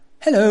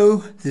Hello,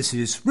 this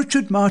is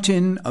Richard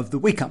Martin of The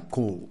Wake Up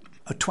Call,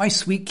 a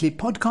twice-weekly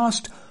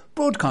podcast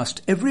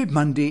broadcast every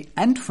Monday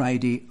and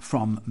Friday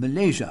from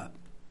Malaysia.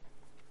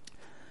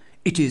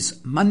 It is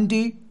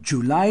Monday,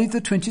 July the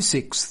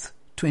 26th,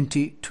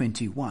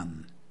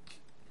 2021.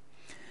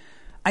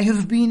 I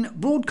have been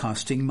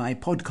broadcasting my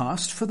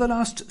podcast for the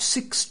last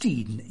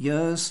 16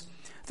 years,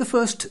 the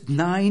first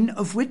 9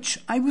 of which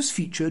I was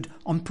featured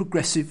on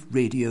Progressive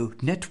Radio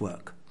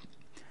Network.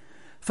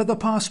 For the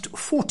past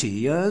 40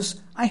 years,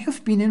 I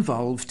have been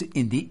involved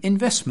in the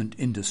investment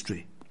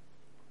industry.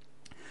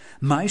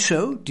 My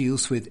show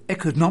deals with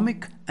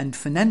economic and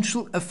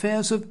financial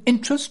affairs of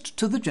interest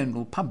to the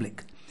general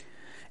public.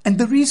 And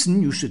the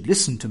reason you should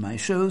listen to my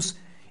shows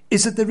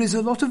is that there is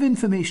a lot of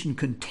information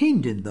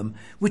contained in them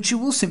which you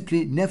will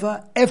simply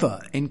never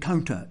ever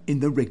encounter in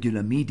the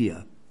regular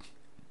media.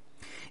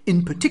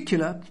 In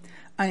particular,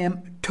 I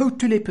am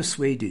totally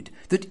persuaded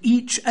that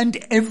each and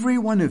every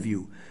one of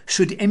you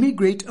should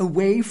emigrate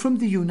away from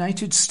the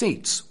United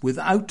States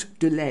without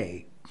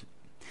delay.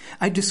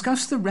 I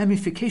discuss the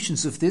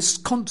ramifications of this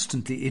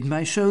constantly in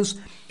my shows,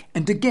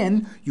 and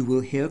again you will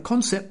hear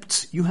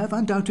concepts you have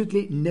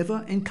undoubtedly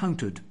never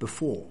encountered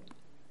before.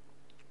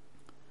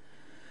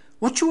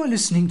 What you are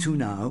listening to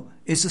now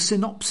is a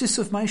synopsis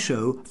of my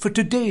show for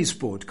today's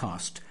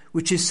broadcast,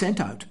 which is sent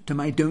out to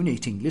my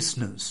donating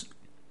listeners.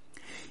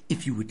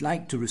 If you would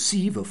like to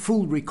receive a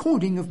full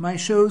recording of my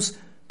shows,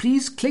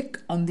 please click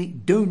on the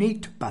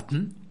Donate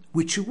button,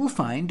 which you will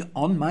find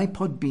on my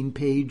Podbean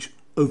page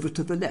over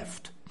to the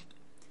left.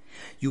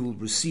 You will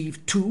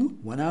receive 2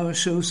 one-hour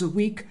shows a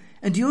week,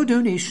 and your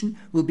donation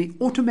will be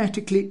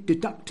automatically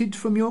deducted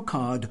from your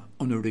card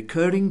on a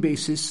recurring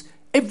basis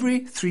every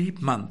 3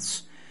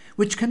 months,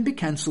 which can be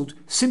cancelled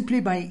simply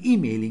by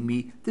emailing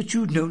me that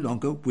you no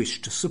longer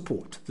wish to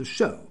support the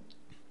show.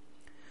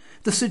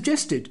 The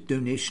suggested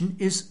donation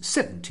is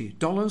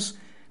 $70,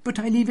 but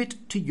I leave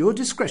it to your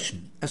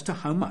discretion as to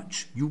how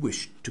much you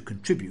wish to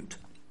contribute.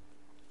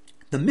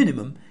 The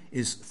minimum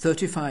is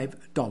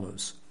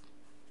 $35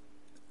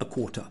 a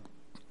quarter.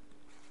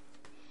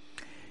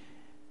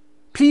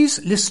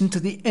 Please listen to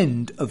the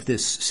end of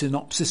this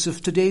synopsis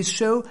of today's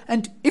show,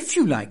 and if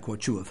you like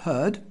what you have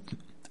heard,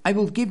 I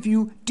will give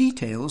you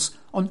details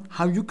on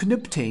how you can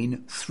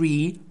obtain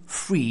 3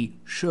 free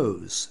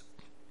shows.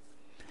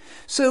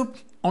 So,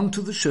 on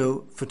to the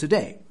show for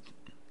today.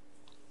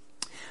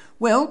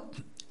 Well,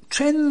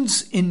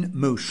 trends in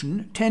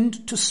motion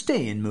tend to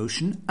stay in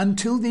motion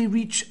until they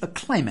reach a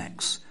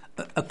climax,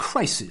 a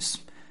crisis,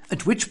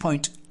 at which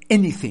point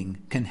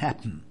anything can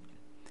happen.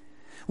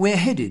 We're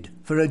headed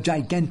for a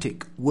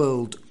gigantic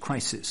world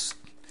crisis,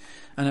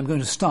 and I'm going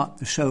to start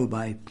the show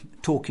by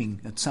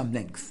talking at some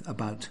length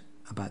about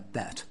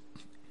that.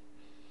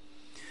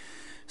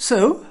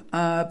 So,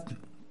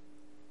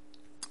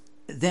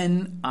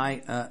 then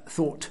I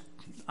thought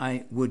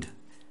I would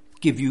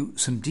give you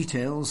some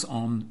details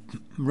on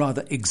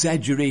rather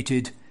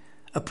exaggerated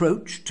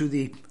approach to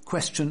the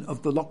question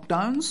of the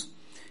lockdowns,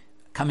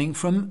 coming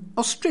from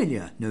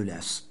Australia, no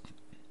less.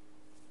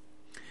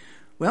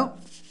 Well,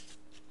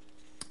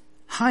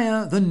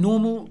 higher than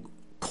normal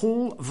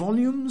call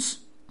volumes.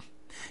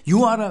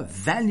 You are a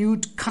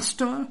valued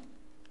customer.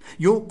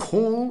 Your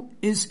call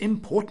is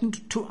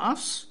important to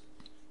us.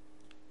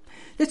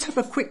 Let's have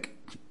a quick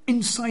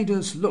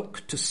insider's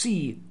look to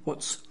see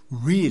what's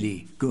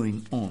really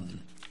going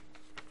on.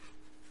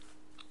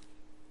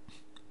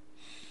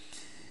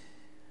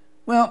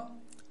 Well,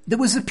 there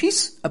was a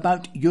piece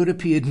about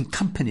European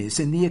companies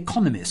in The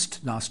Economist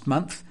last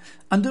month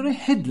under a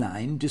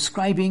headline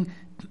describing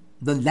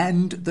the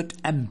land that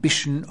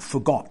ambition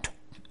forgot.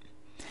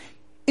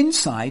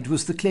 Inside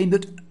was the claim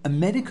that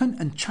American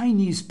and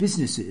Chinese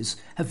businesses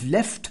have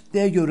left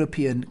their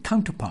European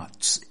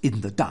counterparts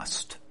in the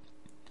dust.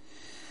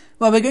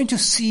 Well, we're going to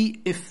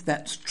see if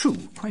that's true.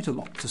 Quite a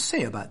lot to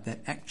say about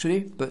that, actually,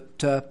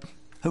 but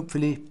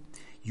hopefully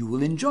you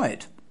will enjoy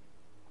it.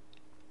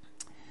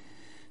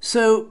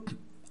 So,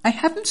 I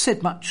haven't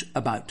said much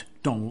about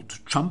Donald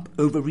Trump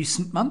over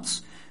recent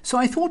months, so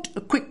I thought a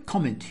quick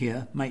comment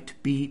here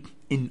might be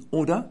in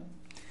order,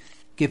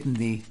 given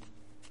the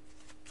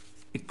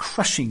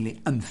crushingly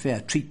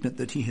unfair treatment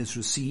that he has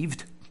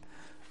received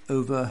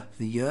over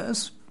the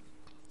years.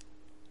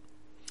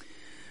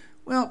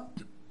 Well,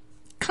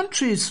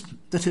 countries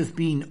that have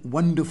been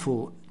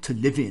wonderful to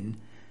live in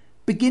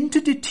begin to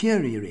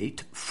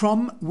deteriorate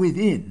from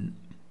within,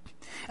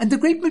 and the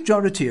great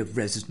majority of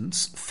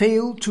residents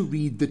fail to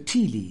read the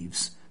tea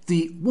leaves,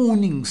 the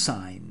warning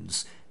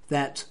signs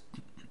that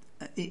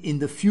in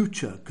the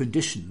future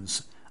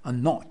conditions are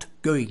not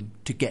going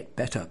to get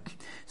better.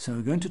 So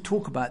we're going to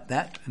talk about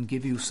that and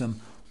give you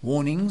some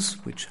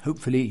warnings, which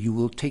hopefully you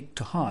will take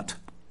to heart.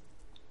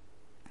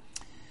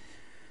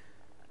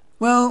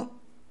 Well,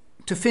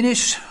 to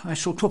finish, I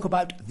shall talk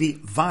about the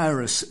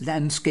virus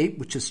landscape,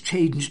 which has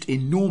changed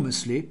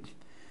enormously,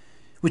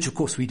 which of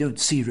course we don't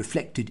see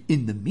reflected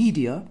in the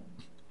media.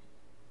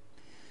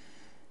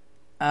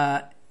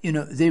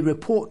 They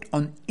report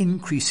on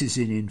increases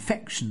in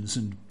infections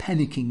and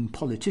panicking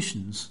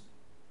politicians.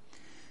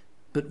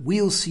 but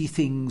we'll see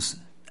things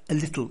a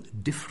little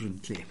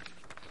differently.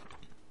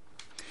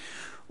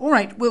 All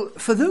right, well,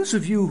 for those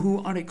of you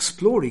who are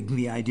exploring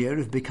the idea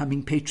of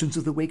becoming patrons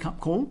of the Wake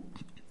Up Call,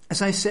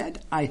 as I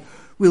said, I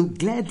will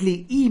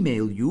gladly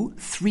email you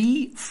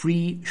 3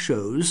 free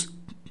shows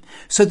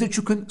so that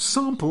you can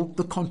sample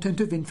the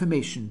content of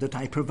information that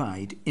I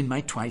provide in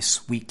my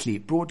twice-weekly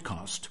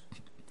broadcast.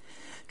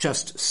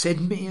 Just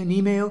send me an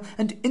email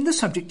and in the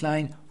subject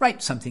line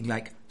write something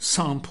like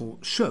sample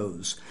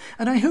shows.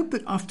 And I hope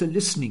that after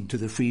listening to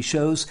the free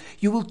shows,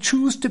 you will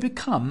choose to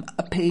become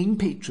a paying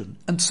patron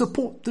and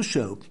support the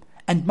show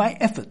and my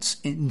efforts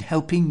in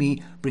helping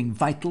me bring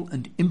vital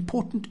and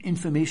important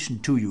information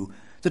to you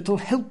that will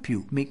help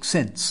you make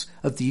sense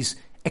of these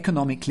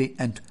economically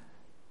and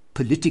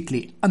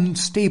politically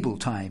unstable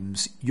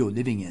times you're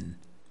living in.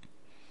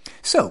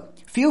 So,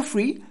 feel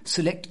free,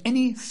 select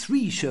any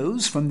 3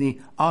 shows from the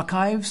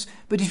archives,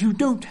 but if you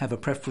don't have a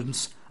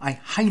preference, I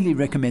highly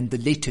recommend the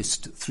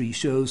latest 3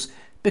 shows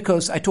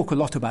because I talk a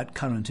lot about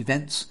current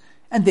events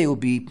and they will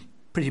be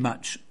pretty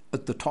much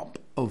at the top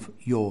of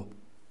your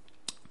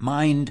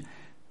mind,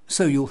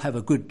 so you'll have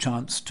a good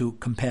chance to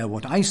compare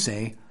what I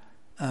say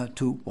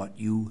to what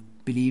you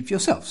believe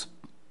yourselves.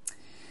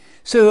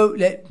 So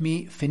let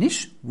me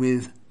finish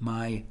with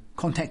my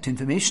contact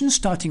information,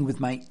 starting with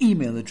my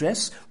email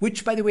address,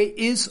 which, by the way,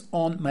 is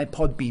on my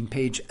Podbean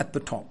page at the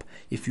top,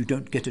 if you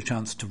don't get a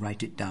chance to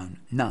write it down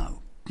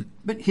now.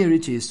 But here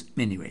it is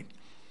anyway.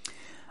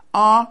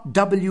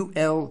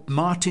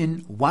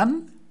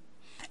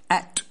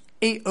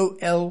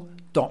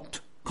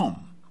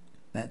 rwlmartin1@aol.com.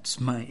 That's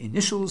my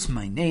initials,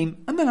 my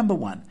name, and the number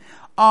 1.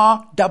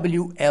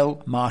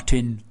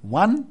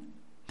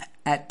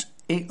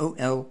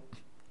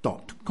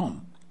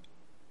 rwlmartin1@aol.com.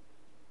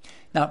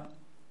 Now,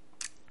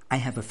 I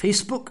have a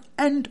Facebook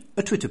and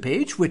a Twitter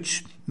page,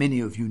 which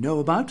many of you know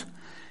about,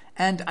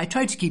 and I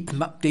try to keep them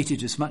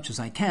updated as much as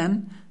I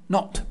can,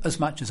 not as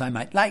much as I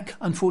might like,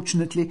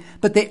 unfortunately,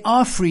 but they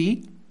are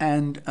free,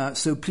 and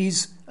so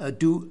please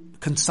do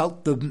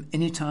consult them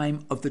any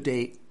time of the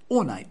day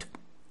or night.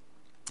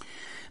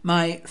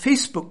 My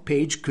Facebook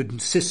page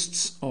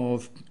consists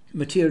of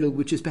material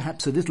which is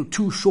perhaps a little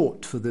too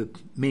short for the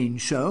main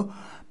show,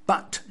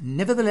 but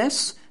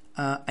nevertheless,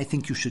 I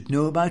think you should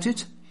know about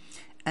it.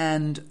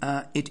 And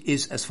it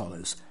is as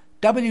follows: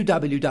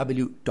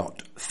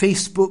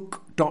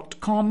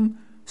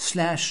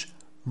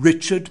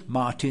 www.facebook.com/Richard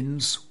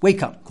Martin's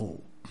Wake Up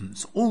Call.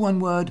 It's all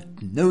one word,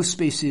 no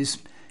spaces,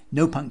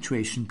 no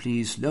punctuation,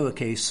 please,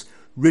 lowercase,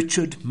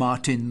 Richard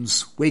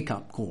Martin's Wake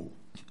Up Call.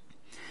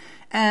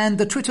 And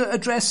the Twitter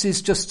address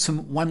is just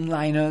some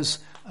one-liners,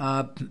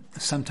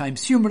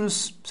 sometimes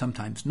humorous,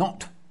 sometimes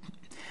not.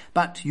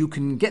 But you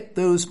can get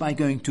those by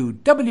going to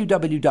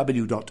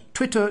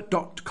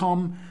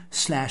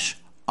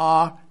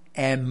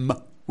www.twitter.com/RM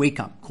Wake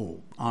Up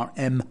Call.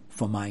 RM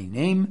for my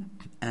name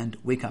and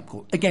Wake Up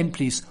Call. Again,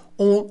 please,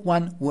 all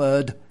one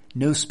word,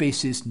 no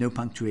spaces, no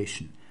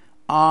punctuation.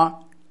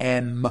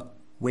 RM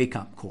Wake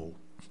Up Call.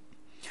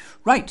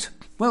 Right.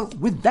 Well,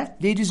 with that,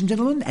 ladies and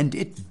gentlemen, and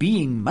it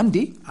being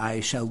Monday,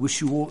 I shall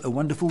wish you all a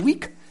wonderful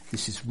week.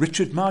 This is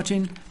Richard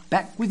Martin,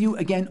 back with you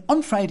again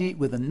on Friday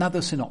with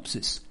another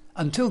synopsis.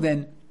 Until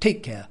then,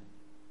 take care.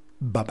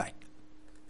 Bye-bye.